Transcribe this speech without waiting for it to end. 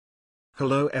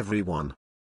Hello everyone.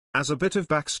 As a bit of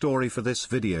backstory for this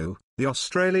video, the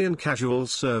Australian casual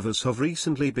servers have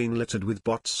recently been littered with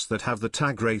bots that have the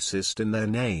tag racist in their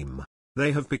name.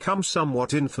 They have become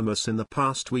somewhat infamous in the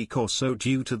past week or so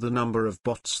due to the number of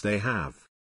bots they have.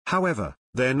 However,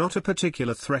 they're not a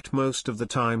particular threat most of the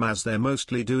time as they're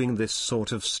mostly doing this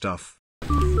sort of stuff. You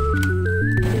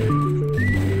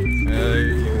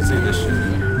can see this shit.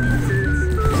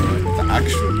 The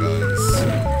actual guys.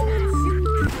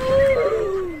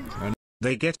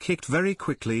 They get kicked very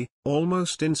quickly,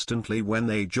 almost instantly when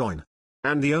they join.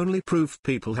 And the only proof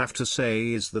people have to say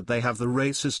is that they have the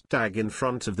racist tag in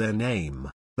front of their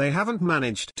name. They haven't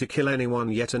managed to kill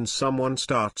anyone yet and someone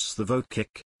starts the vote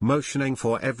kick, motioning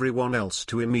for everyone else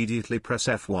to immediately press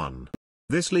F1.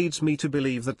 This leads me to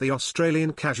believe that the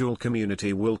Australian casual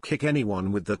community will kick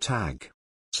anyone with the tag.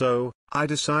 So, I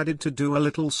decided to do a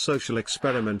little social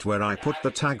experiment where I put the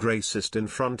tag racist in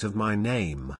front of my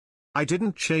name. I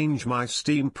didn't change my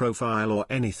Steam profile or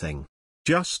anything.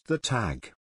 Just the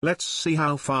tag. Let's see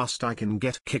how fast I can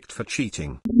get kicked for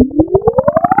cheating.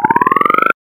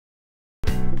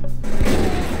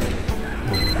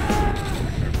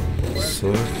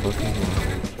 So fucking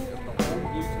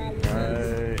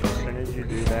loud. As soon as you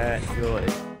do that, you'll...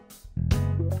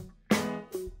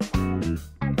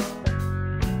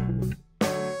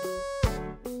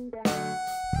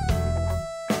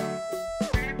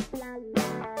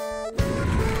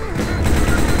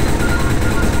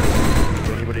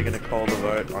 Anybody gonna call the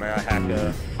vote on our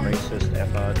hacker racist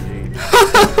FRG?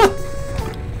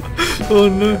 Oh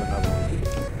no.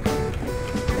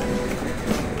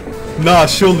 Nah,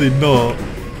 surely not.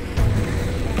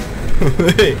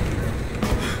 Wait.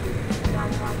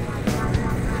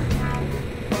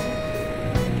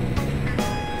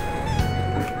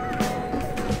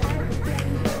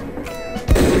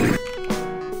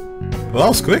 Well, that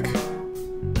was quick.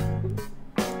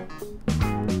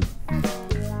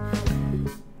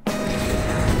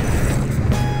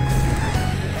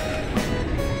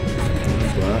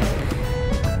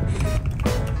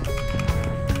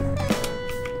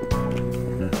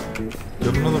 You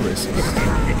have another race.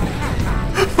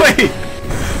 Wait!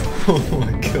 Oh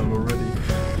my god, already.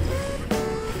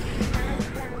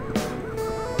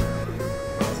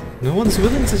 No one's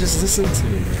willing to just listen to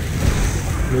me.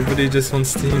 Nobody just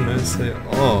wants to, say,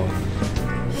 oh,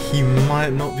 he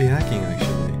might not be hacking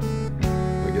actually.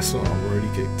 But guess what, I'm already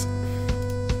kicked.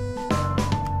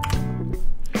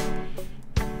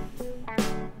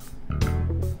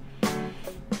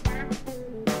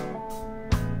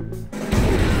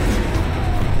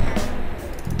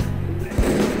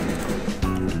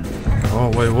 Oh,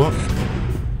 wait, what?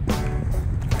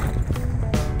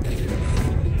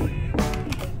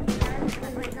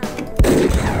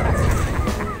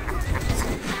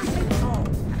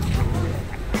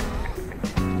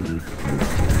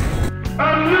 A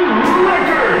new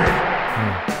record!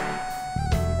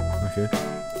 Okay.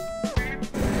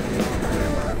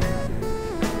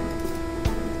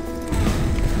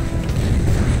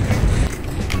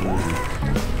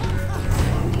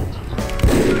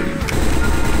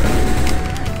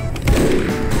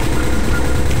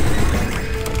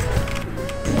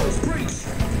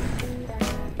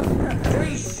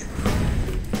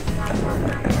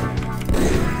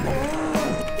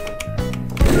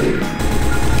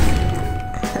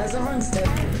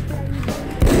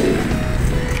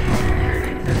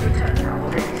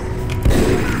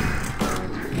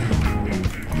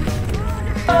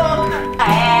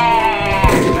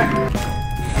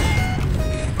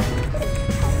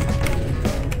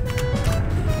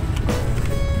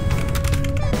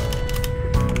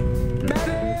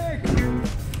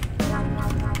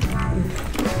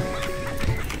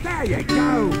 There you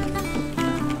go!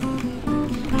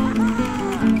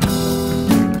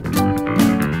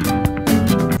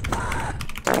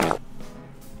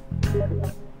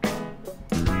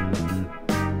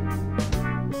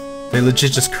 They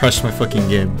legit just crushed my fucking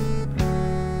game.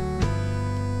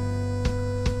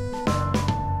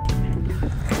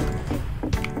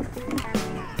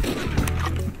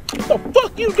 What the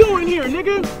fuck you doing here,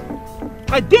 nigga?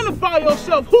 Identify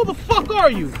yourself. Who the fuck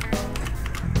are you?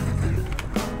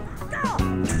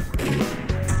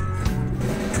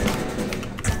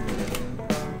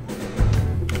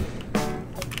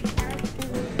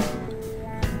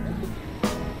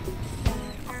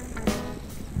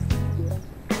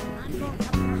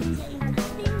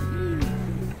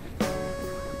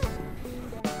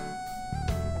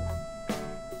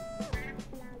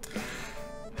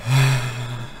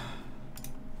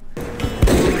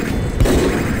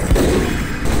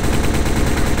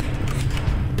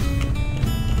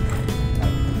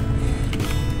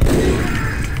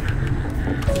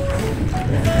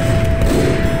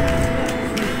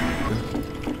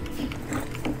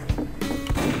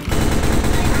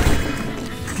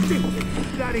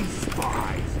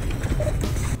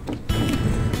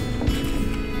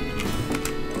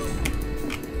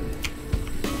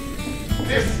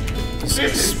 This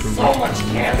is so much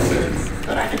cancer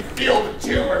that I can feel the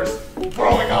tumors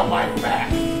growing on my back.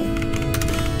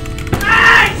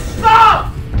 Hey,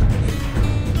 stop!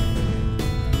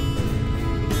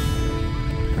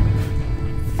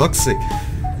 Fuck's sake.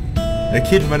 That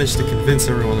kid managed to convince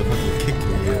everyone to fucking kick me.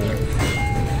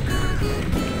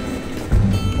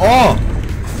 Oh!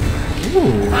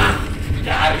 Ooh.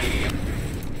 Got him.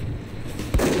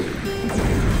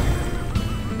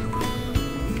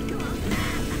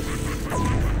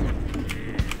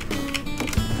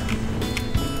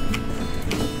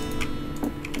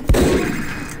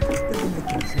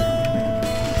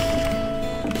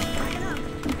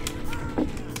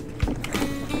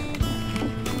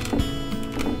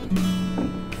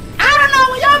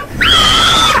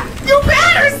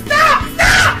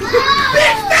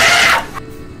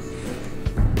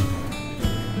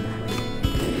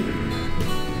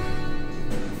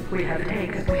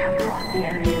 We have lost the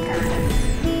enemy intelligence.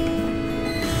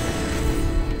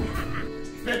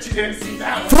 Bet you didn't see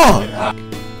that one. Fuck!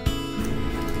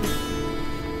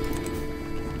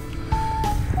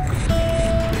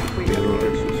 We have lost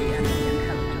the enemy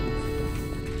intelligence.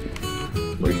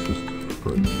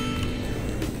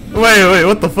 Wait,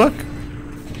 what the fuck?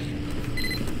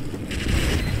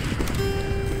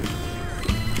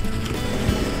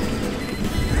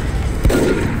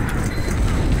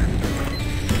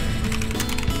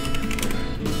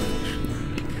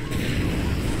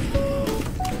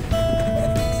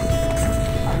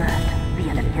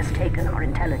 Taken our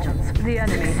intelligence. The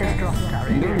enemy has dropped our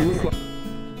intelligence.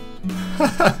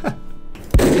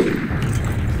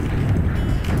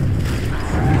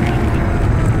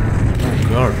 Oh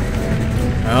god.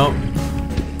 Help.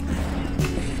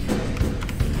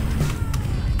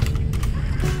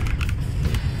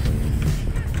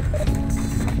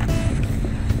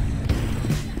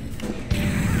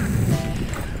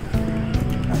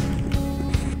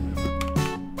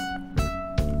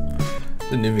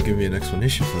 Didn't even give me an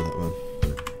explanation for that one.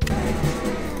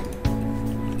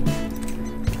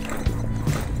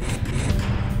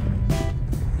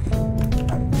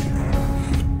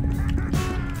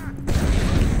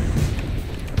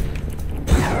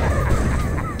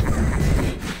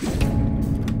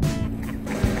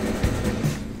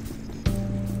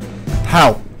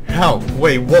 How? How?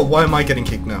 Wait, what? Why am I getting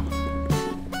kicked now?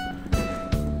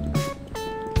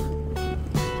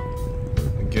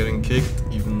 I'm getting kicked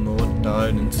even though it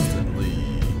died instantly.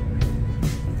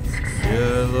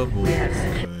 Yeah, the boys.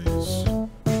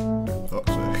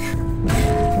 Fuck's sake.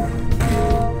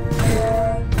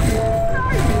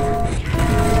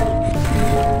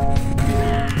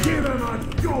 Give him a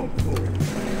dogful!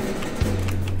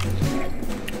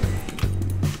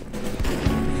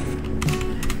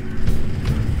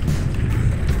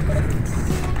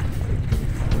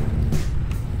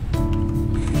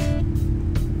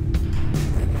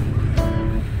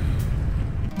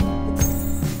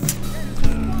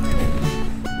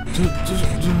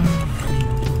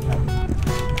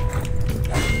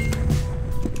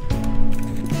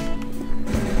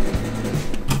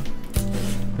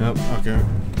 Yep, okay.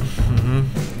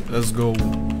 Let's go.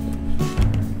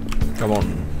 Come on.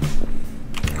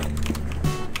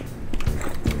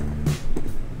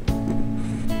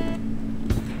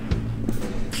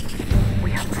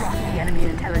 We have lost the enemy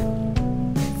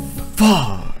intelligence.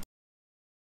 Fuck!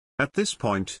 At this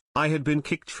point, I had been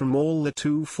kicked from all the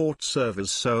 2 fort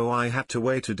servers, so I had to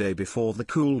wait a day before the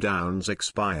cooldowns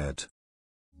expired.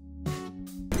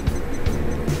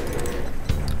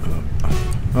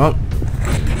 Oh.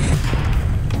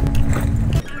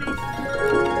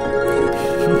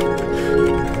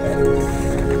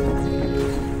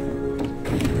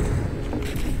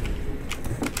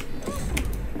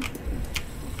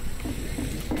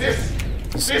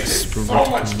 This is so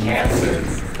much cancer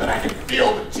that I can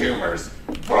feel the tumors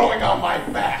growing on my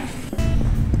back.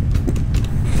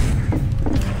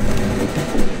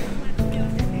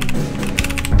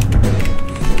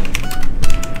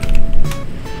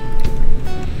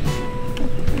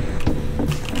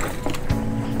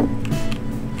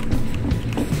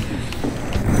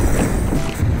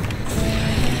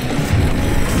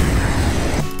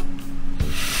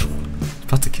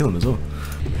 About to kill him as well.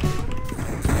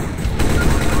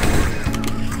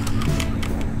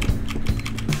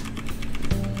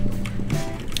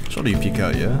 Shot you peek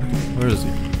out, yeah? Where is he?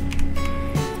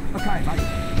 Okay, mate.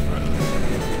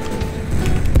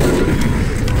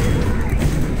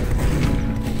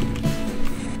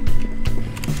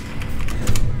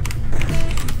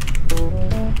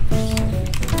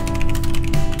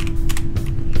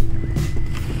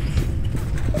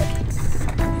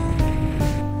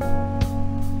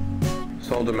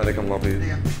 Sold the medical lobbies.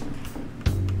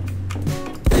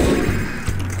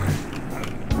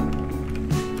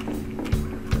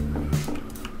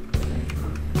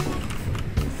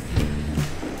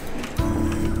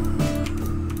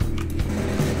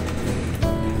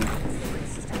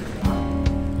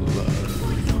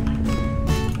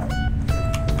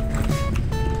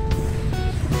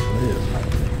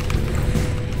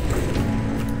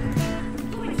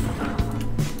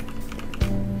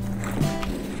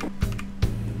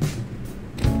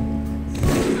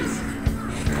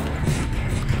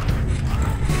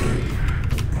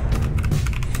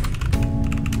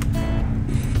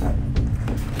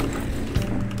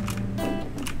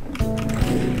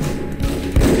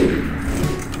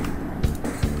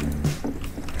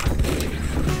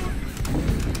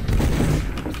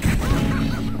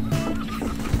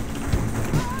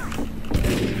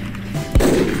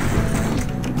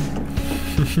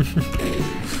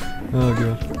 Oh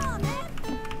god.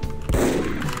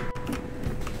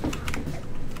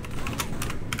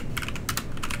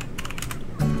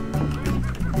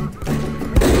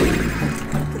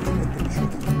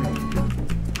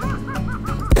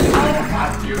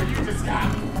 You just got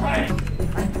pranked.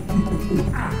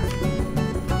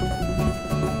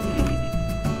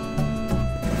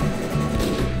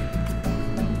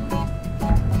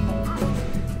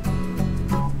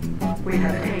 We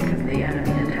have taken the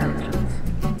enemy intelligence.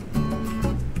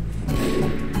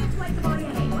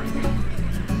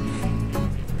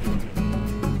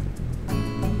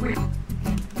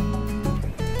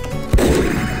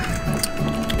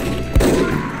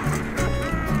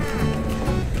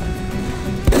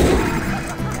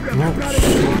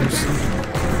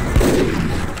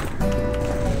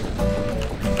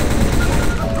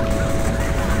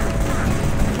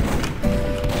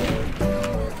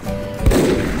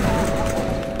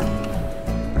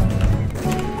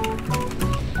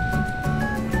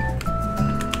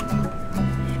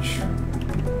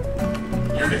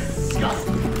 You're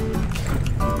disgusting.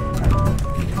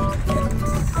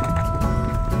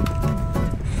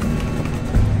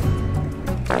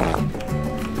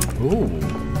 Ooh.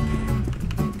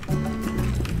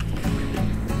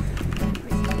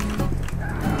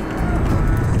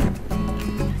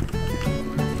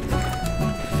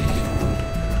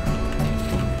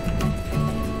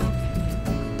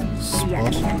 The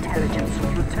enemy intelligence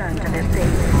will return to their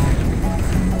base.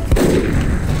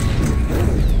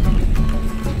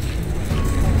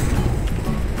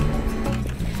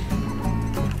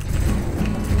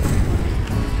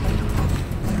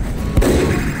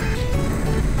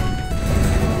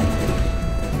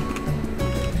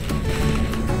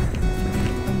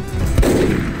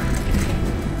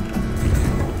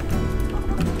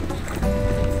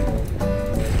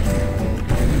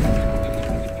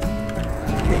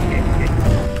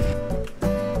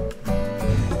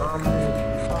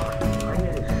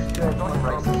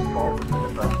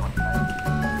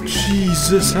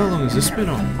 Jesus, how long has this been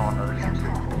on?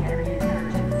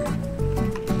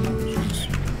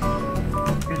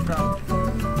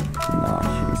 Nah,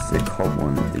 she's sick. Hot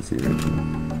one is the original.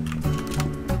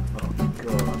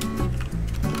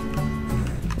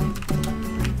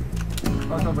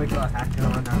 Also, we got hacker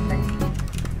on that thing.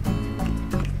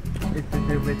 It's to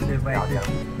do with the way this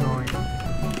noise.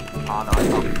 Oh no, I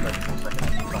can't be 34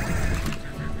 seconds.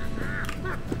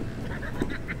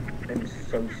 I'm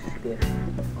so stiff.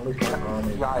 At least my arm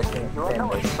is. Yeah, I think you're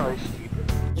always so stupid.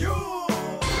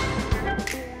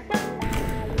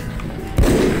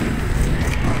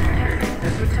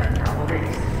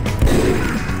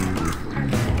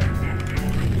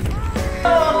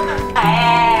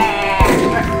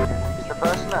 The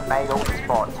person that made all these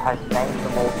bots has named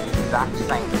them all the exact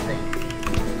same thing,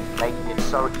 making it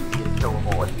so easy to kill them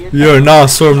all. Yo, nah,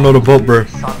 sorry, I'm not a bot, bro. I'm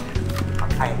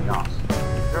pain in the ass.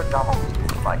 You're a dumb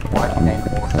like, why do you name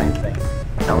them all the same thing?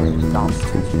 No, it's just dumb.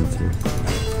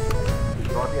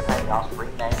 You wanna be a pain in the ass,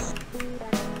 rename.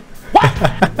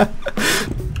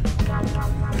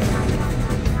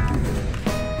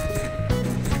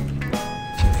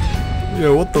 Yo,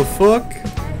 what the fuck?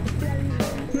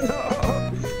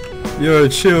 Yo,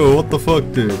 chill, what the fuck,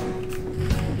 dude?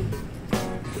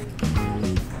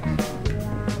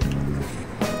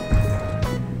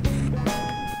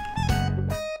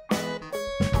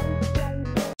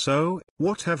 So,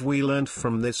 what have we learned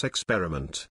from this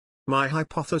experiment? My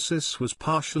hypothesis was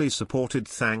partially supported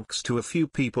thanks to a few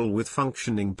people with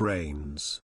functioning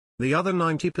brains. The other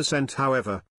 90%,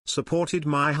 however, supported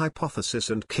my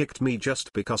hypothesis and kicked me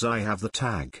just because I have the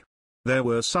tag. There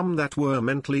were some that were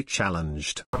mentally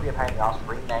challenged.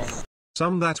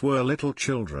 Some that were little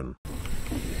children.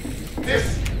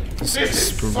 This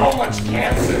is so much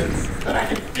cancer that I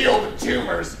can feel the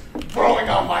tumors growing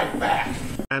on my back.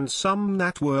 And some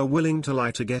that were willing to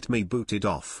lie to get me booted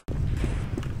off.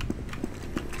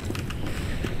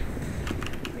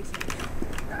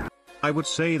 I would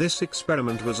say this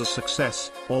experiment was a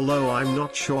success, although I'm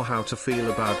not sure how to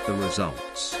feel about the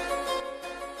results.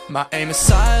 My aim is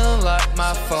silent like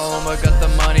my phone, but got the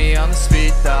money on the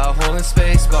speed dial, holding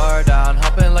space bar down,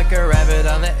 hopping like a rabbit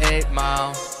on the 8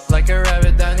 mile, like a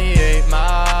rabbit down the 8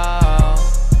 mile.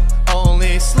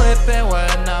 Only slipping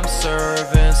when I'm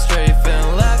serving.